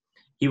fix it.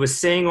 He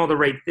was saying all the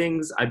right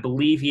things. I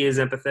believe he is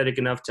empathetic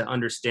enough to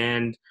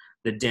understand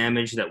the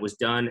damage that was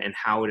done and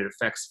how it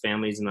affects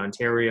families in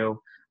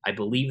Ontario. I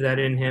believe that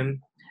in him.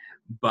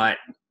 But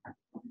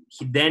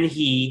then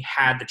he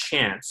had the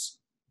chance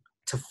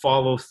to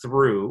follow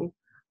through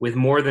with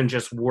more than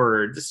just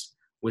words,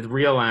 with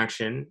real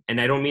action. And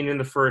I don't mean in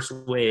the first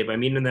wave. I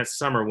mean in that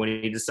summer when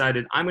he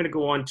decided, I'm going to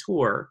go on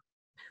tour,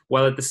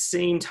 while at the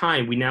same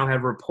time we now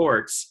have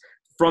reports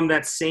from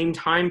that same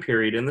time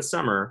period in the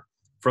summer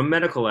from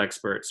medical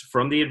experts,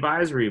 from the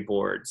advisory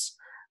boards,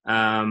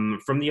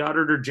 from the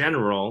Auditor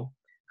General,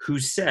 who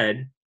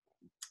said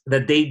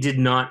that they did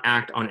not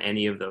act on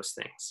any of those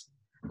things,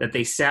 that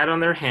they sat on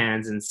their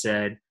hands and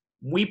said,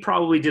 we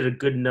probably did a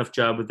good enough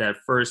job with that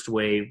first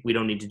wave. We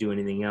don't need to do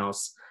anything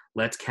else.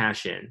 Let's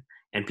cash in.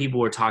 And people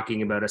were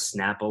talking about a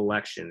snap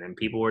election, and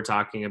people were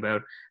talking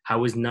about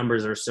how his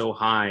numbers are so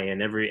high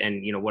and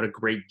what a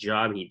great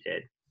job he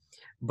did.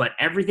 But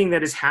everything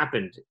that has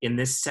happened in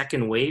this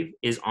second wave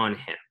is on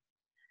him.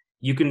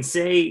 you can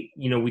say,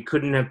 we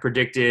couldn't have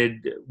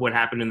predicted what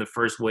happened in the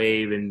first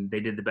wave and they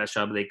did the best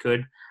job they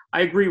could.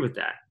 I agree with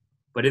that.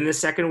 But in the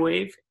second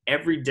wave,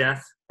 every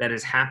death that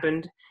has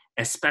happened,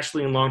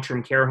 especially in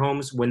long-term care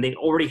homes, when they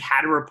already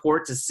had a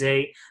report to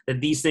say that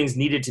these things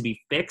needed to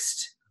be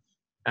fixed,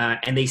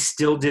 and they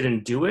still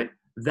didn't do it,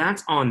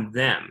 that's on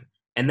them.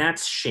 And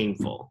that's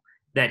shameful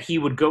that he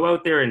would go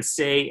out there and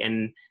say,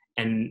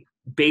 and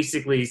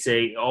basically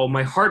say, oh,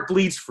 my heart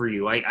bleeds for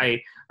you.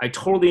 I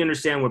totally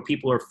understand what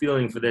people are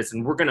feeling for this,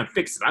 and we're going to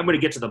fix it. I'm going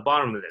to get to the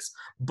bottom of this.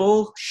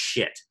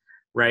 Bullshit,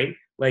 right?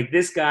 Like,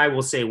 this guy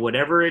will say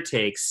whatever it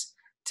takes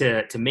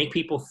to make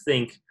people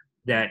think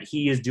that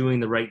he is doing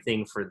the right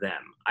thing for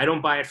them. I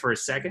don't buy it for a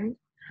second.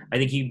 I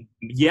think he,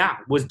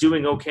 was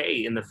doing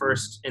okay in the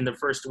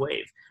first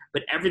wave,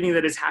 but everything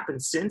that has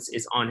happened since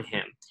is on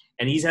him,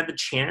 and he's had the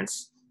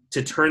chance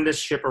to turn this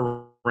ship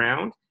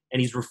around, and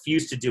he's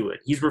refused to do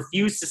it. He's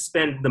refused to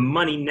spend the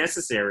money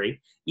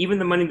necessary, even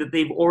the money that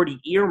they've already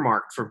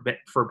earmarked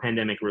for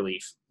pandemic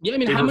relief. Yeah, I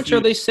mean, how much are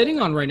they sitting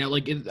on right now?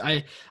 Like,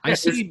 I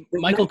see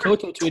Michael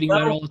Cotto tweeting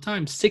about it all the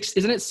time.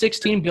 Isn't it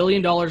 $16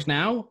 billion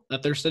now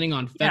that they're sitting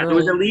on federal? Yeah, there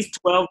was at least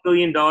 $12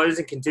 billion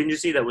in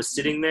contingency that was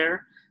sitting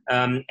there.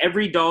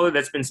 Every dollar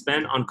that's been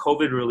spent on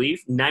COVID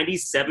relief,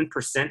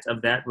 97%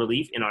 of that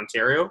relief in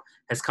Ontario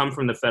has come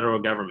from the federal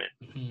government.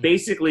 Mm-hmm.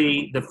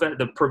 Basically,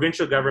 the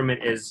provincial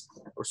government is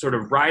sort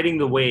of riding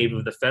the wave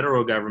of the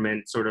federal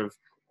government sort of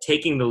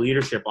taking the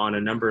leadership on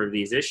a number of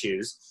these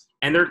issues,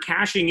 and they're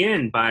cashing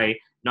in by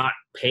not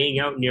paying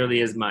out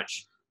nearly as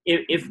much.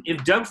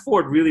 If Doug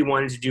Ford really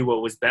wanted to do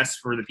what was best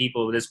for the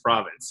people of this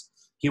province,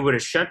 he would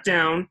have shut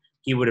down,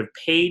 he would have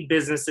paid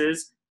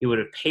businesses, he would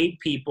have paid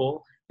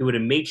people, he would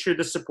have made sure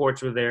the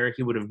supports were there,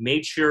 he would have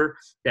made sure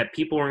that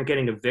people weren't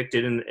getting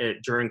evicted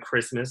during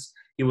Christmas,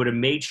 he would have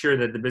made sure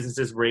that the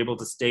businesses were able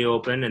to stay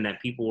open and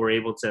that people were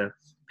able to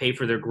pay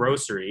for their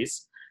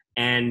groceries.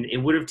 And it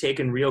would have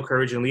taken real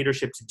courage and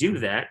leadership to do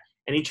that,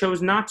 and he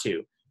chose not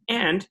to.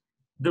 And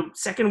the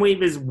second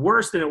wave is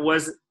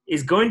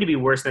going to be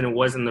worse than it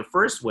was in the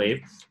first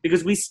wave,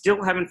 because we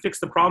still haven't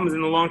fixed the problems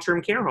in the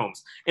long-term care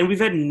homes. And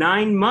we've had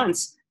 9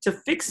 months to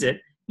fix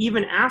it,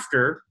 even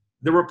after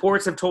the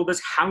reports have told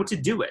us how to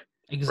do it.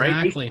 Exactly.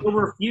 Right? They still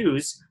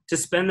refuse to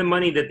spend the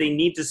money that they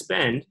need to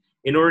spend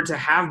in order to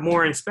have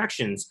more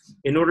inspections,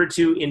 in order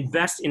to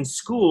invest in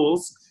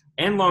schools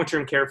and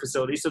long-term care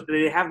facilities so that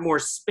they have more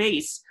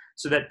space,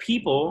 so that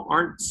people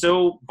aren't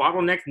so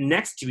bottlenecked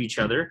next to each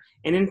other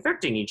and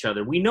infecting each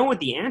other. We know what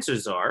the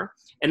answers are,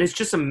 and it's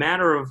just a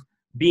matter of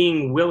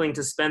being willing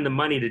to spend the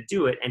money to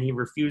do it, and he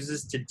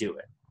refuses to do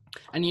it.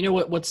 And you know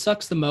what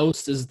sucks the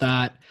most is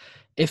that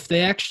if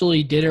they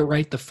actually did it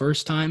right the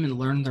first time and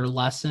learned their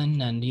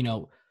lesson and,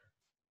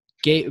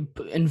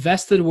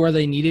 invested where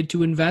they needed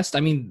to invest, I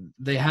mean,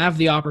 they have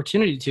the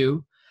opportunity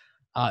to.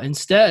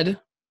 Instead,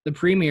 the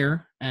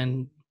premier,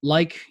 and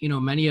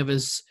many of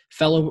his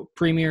fellow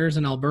premiers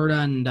in Alberta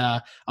and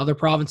other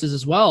provinces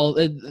as well,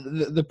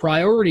 the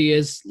priority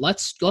is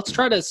let's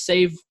try to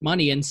save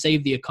money and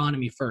save the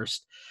economy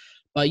first.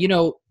 But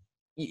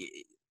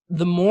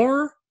the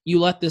more you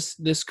let this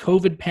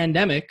COVID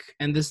pandemic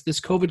and this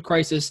COVID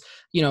crisis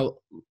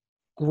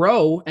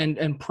grow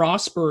and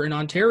prosper in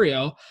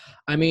Ontario,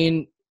 I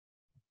mean,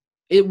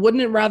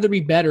 wouldn't it rather be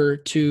better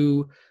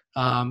to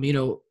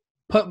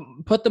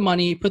put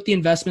the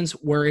investments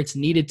where it's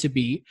needed to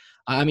be?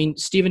 I mean,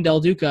 Stephen Del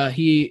Duca,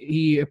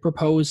 he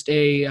proposed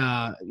a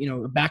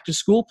back to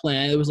school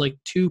plan. It was like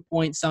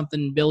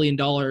 $2 billion,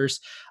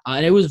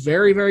 and it was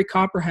very, very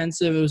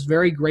comprehensive. It was a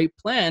very great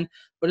plan.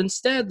 But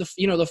instead,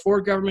 the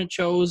Ford government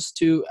chose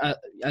to,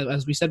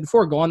 as we said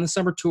before, go on the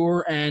summer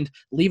tour and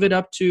leave it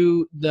up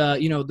to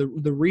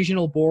the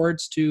regional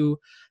boards to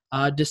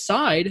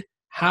decide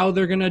how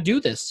they're going to do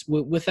this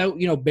without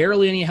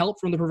barely any help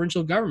from the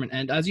provincial government.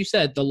 And as you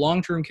said, the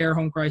long-term care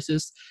home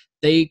crisis,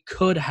 they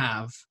could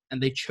have,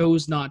 and they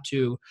chose not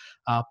to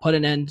put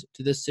an end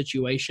to this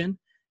situation.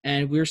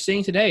 And we're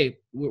seeing today,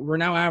 we're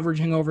now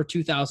averaging over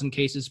 2,000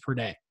 cases per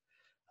day,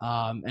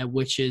 and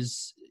which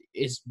is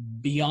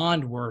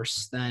beyond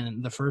worse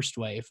than the first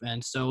wave.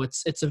 And so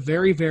it's a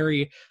very,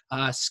 very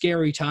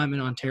scary time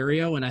in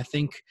Ontario. And I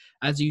think,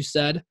 as you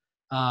said,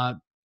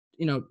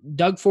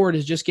 Doug Ford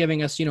is just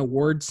giving us,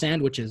 word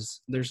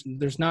sandwiches.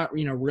 There's not,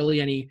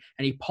 really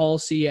any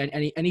policy and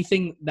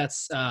anything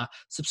that's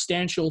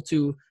substantial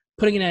to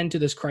putting an end to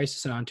this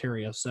crisis in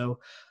Ontario. So,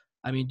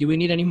 I mean, do we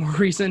need any more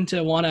reason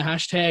to want to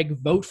hashtag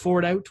vote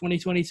Ford out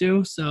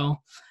 2022? So,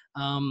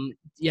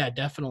 yeah,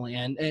 definitely.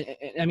 And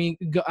I mean,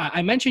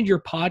 I mentioned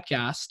your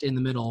podcast in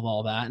the middle of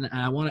all that, and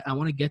I want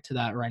to get to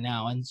that right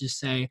now and just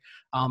say,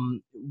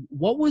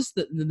 what was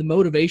the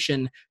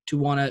motivation to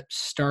want to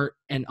start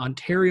an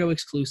Ontario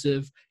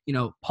exclusive,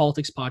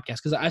 politics podcast?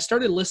 Because I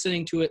started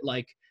listening to it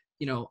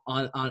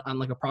on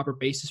like a proper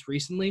basis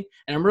recently,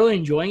 and I'm really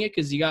enjoying it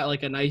because you got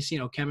like a nice,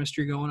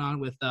 chemistry going on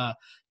with, the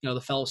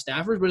fellow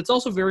staffers, but it's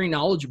also very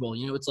knowledgeable.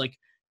 It's like,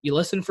 you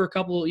listen for a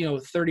couple,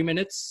 30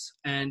 minutes,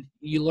 and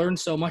you learn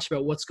so much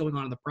about what's going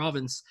on in the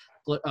province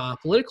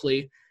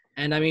politically.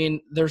 And I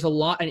mean, there's a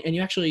lot, and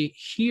you actually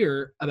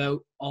hear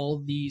about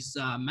all these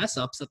mess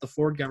ups that the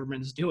Ford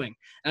government is doing.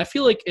 And I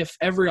feel like if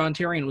every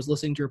Ontarian was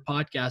listening to your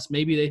podcast,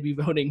 maybe they'd be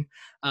voting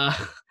uh,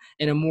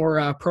 in a more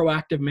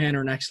proactive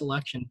manner next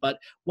election. But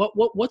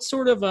what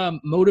sort of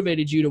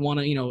motivated you to want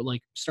to,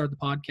 like start the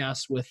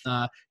podcast with,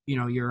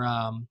 your,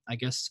 I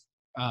guess,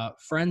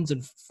 friends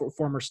and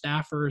former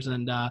staffers,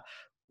 and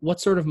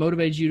what sort of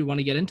motivated you to want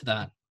to get into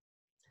that?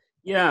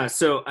 Yeah,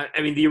 so I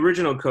mean, the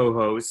original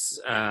co-hosts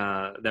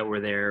that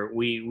were there,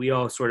 we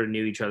all sort of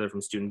knew each other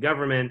from student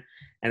government,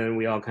 and then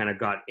we all kind of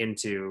got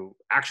into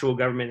actual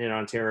government in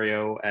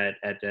Ontario at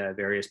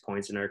various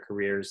points in our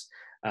careers.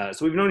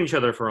 So we've known each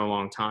other for a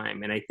long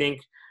time, and I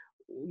think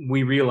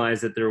we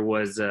realized that there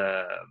was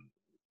a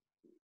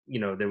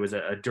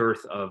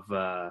dearth of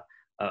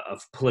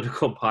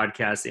political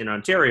podcasts in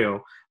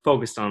Ontario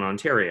focused on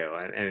Ontario.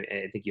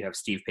 I think you have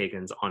Steve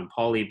Pakin's On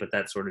Poly, but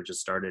that sort of just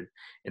started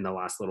in the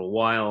last little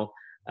while.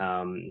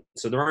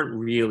 So there aren't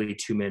really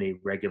too many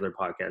regular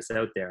podcasts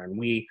out there, and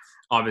we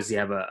obviously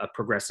have a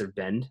progressive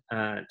bend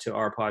to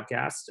our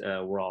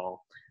podcast. We're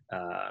all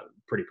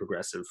pretty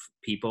progressive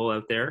people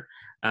out there,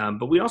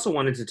 but we also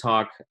wanted to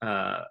talk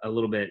a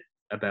little bit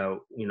about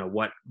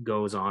what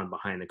goes on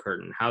behind the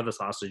curtain, how the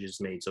sausage is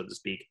made, so to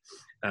speak,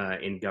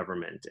 in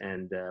government.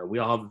 And we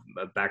all have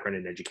a background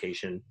in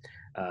education.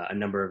 A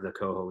number of the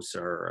co-hosts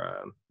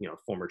are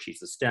former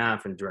chiefs of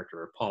staff and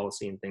director of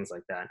policy and things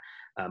like that,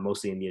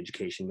 mostly in the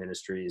education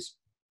ministries.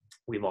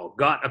 We've all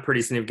got a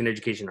pretty significant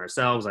education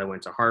ourselves. I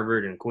went to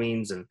Harvard and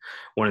Queens, and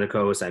one of the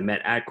co-hosts I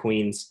met at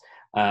Queens.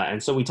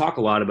 And so we talk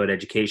a lot about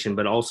education,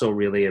 but also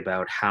really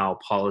about how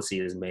policy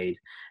is made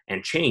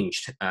and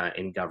changed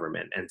in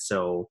government. And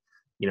so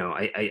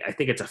I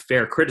think it's a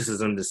fair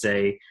criticism to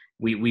say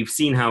we've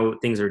seen how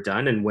things are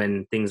done, and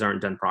when things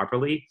aren't done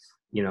properly,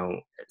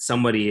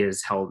 somebody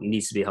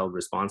needs to be held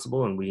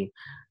responsible, and we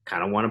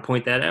kind of want to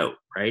point that out,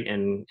 right?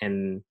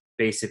 And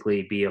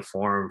basically be a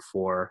forum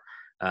for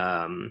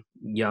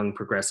young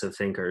progressive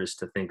thinkers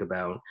to think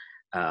about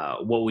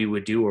what we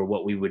would do or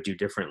what we would do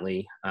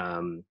differently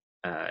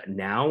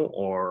now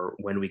or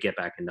when we get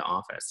back into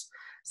office.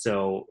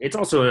 So it's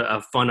also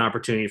a fun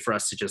opportunity for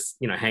us to just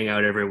hang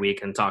out every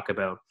week and talk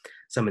about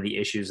some of the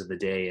issues of the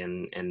day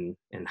and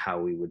how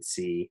we would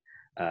see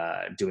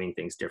doing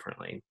things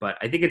differently. But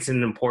I think it's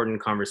an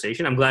important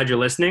conversation. I'm glad you're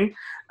listening.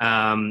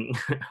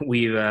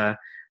 We're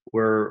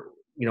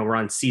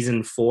on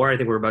season 4. I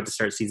think we're about to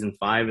start season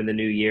 5 in the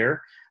new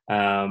year.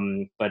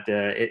 But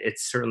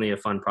it's certainly a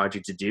fun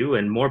project to do,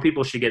 and more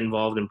people should get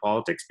involved in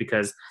politics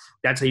because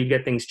that's how you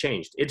get things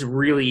changed. It's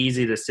really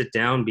easy to sit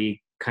down,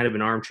 be kind of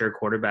an armchair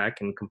quarterback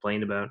and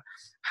complain about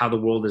how the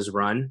world is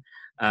run.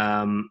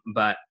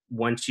 But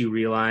once you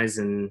realize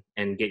and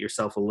get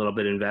yourself a little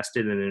bit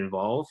invested and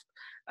involved,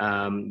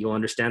 you'll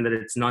understand that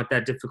it's not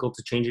that difficult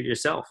to change it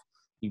yourself.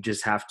 You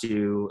just have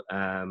to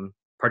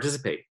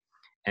participate.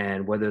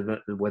 And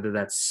whether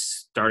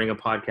that's starting a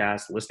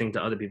podcast, listening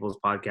to other people's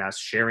podcasts,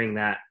 sharing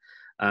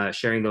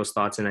those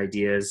thoughts and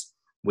ideas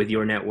with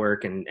your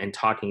network, and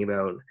talking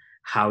about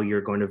how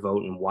you're going to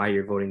vote and why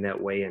you're voting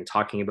that way, and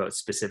talking about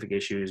specific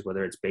issues,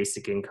 whether it's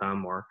basic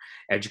income or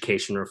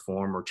education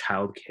reform or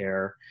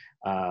childcare,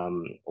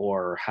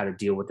 or how to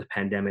deal with the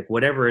pandemic,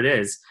 whatever it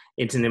is,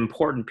 it's an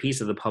important piece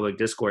of the public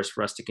discourse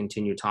for us to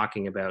continue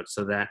talking about,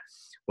 so that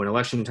when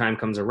election time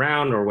comes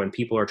around or when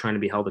people are trying to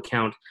be held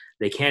account,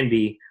 they can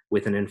be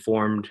with an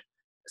informed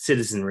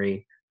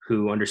citizenry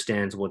who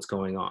understands what's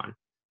going on,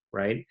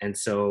 right? And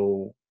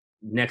so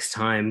next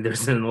time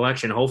there's an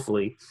election,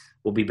 hopefully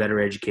we'll be better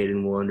educated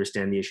and we'll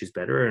understand the issues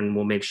better, and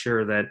we'll make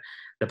sure that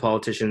the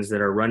politicians that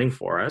are running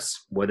for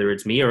us, whether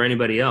it's me or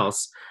anybody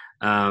else,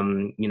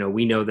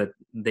 we know that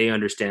they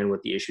understand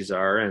what the issues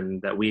are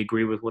and that we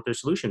agree with what their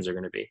solutions are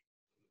going to be.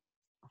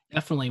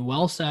 Definitely.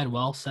 Well said.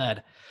 Well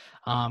said.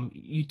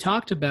 You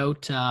talked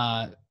about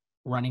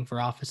running for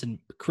office and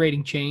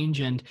creating change,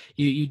 and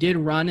you did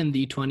run in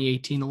the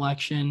 2018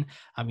 election.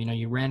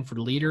 You ran for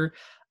leader.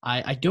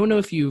 I don't know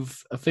if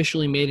you've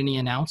officially made any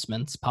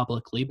announcements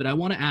publicly, but I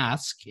want to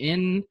ask,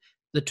 in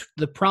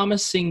the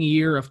promising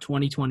year of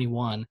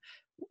 2021,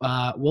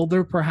 will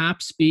there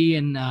perhaps be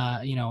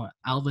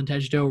Alvin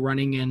Tedjo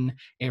running in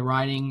a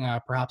riding,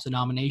 perhaps a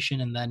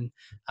nomination, and then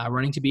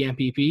running to be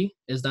MPP?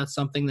 Is that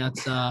something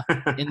that's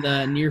in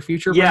the near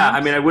future? Yeah,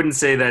 perhaps? I wouldn't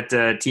say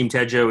that Team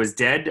Tedjo is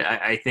dead.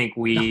 I think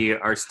we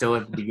are still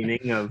at the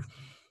beginning of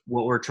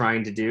what we're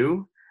trying to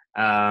do.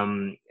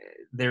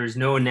 There's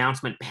no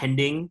announcement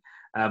pending,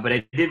 but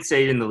I did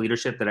say in the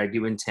leadership that I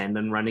do intend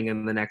on running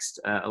in the next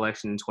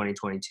election in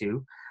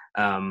 2022.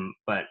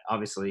 But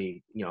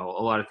obviously, a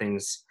lot of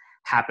things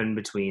happen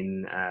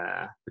between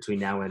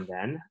now and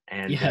then,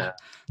 and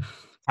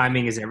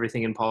timing is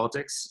everything in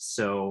politics.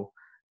 So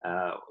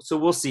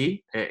we'll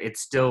see. It's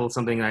still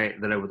something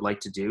that I would like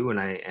to do, and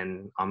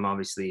I'm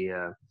obviously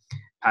a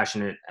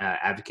passionate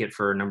advocate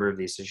for a number of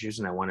these issues,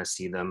 and I want to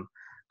see them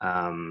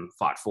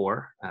fought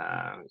for,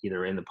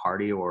 either in the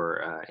party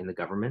or in the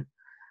government.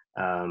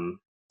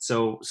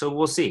 So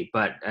we'll see,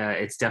 but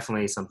it's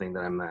definitely something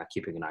that I'm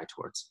keeping an eye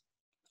towards.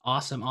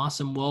 Awesome.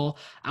 Awesome. Well,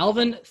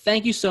 Alvin,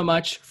 thank you so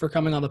much for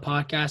coming on the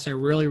podcast. I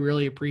really,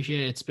 really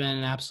appreciate it. It's been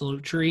an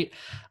absolute treat.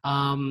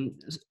 Um,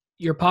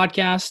 your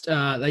podcast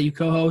that you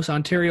co-host,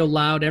 Ontario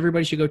Loud,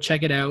 everybody should go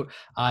check it out.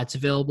 It's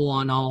available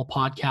on all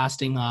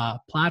podcasting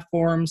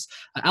platforms.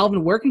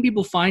 Alvin, where can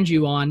people find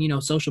you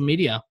on, social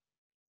media?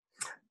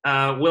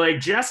 Well, I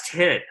just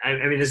hit, I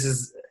mean,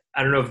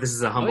 I don't know if this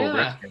is a humble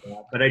brag,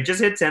 but I just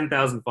hit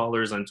 10,000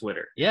 followers on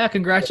Twitter. Yeah,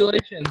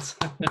 congratulations.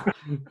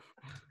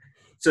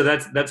 So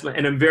that's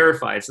and I'm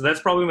verified. So that's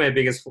probably my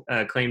biggest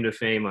claim to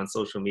fame on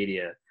social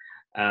media.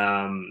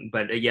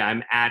 But yeah,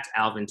 I'm at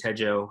Alvin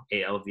Tedjo,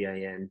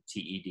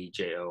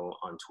 ALVINTEDJO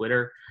on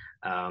Twitter,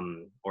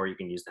 or you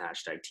can use the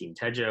hashtag Team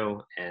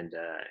Tedjo, and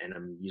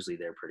I'm usually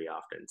there pretty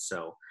often.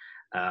 So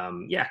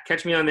yeah,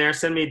 catch me on there.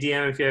 Send me a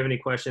DM if you have any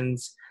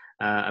questions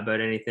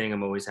about anything.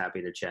 I'm always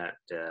happy to chat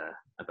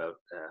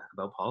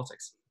about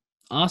politics.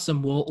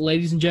 Awesome. Well,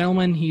 ladies and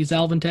gentlemen, he's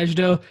Alvin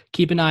Tedjo.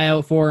 Keep an eye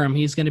out for him.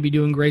 He's going to be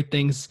doing great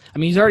things. I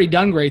mean, he's already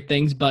done great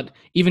things, but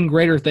even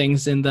greater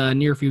things in the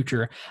near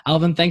future.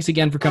 Alvin, thanks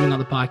again for coming on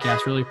the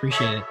podcast. Really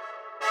appreciate it.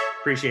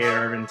 Appreciate it,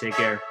 Arvin. Take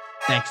care.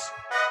 Thanks.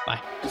 Bye.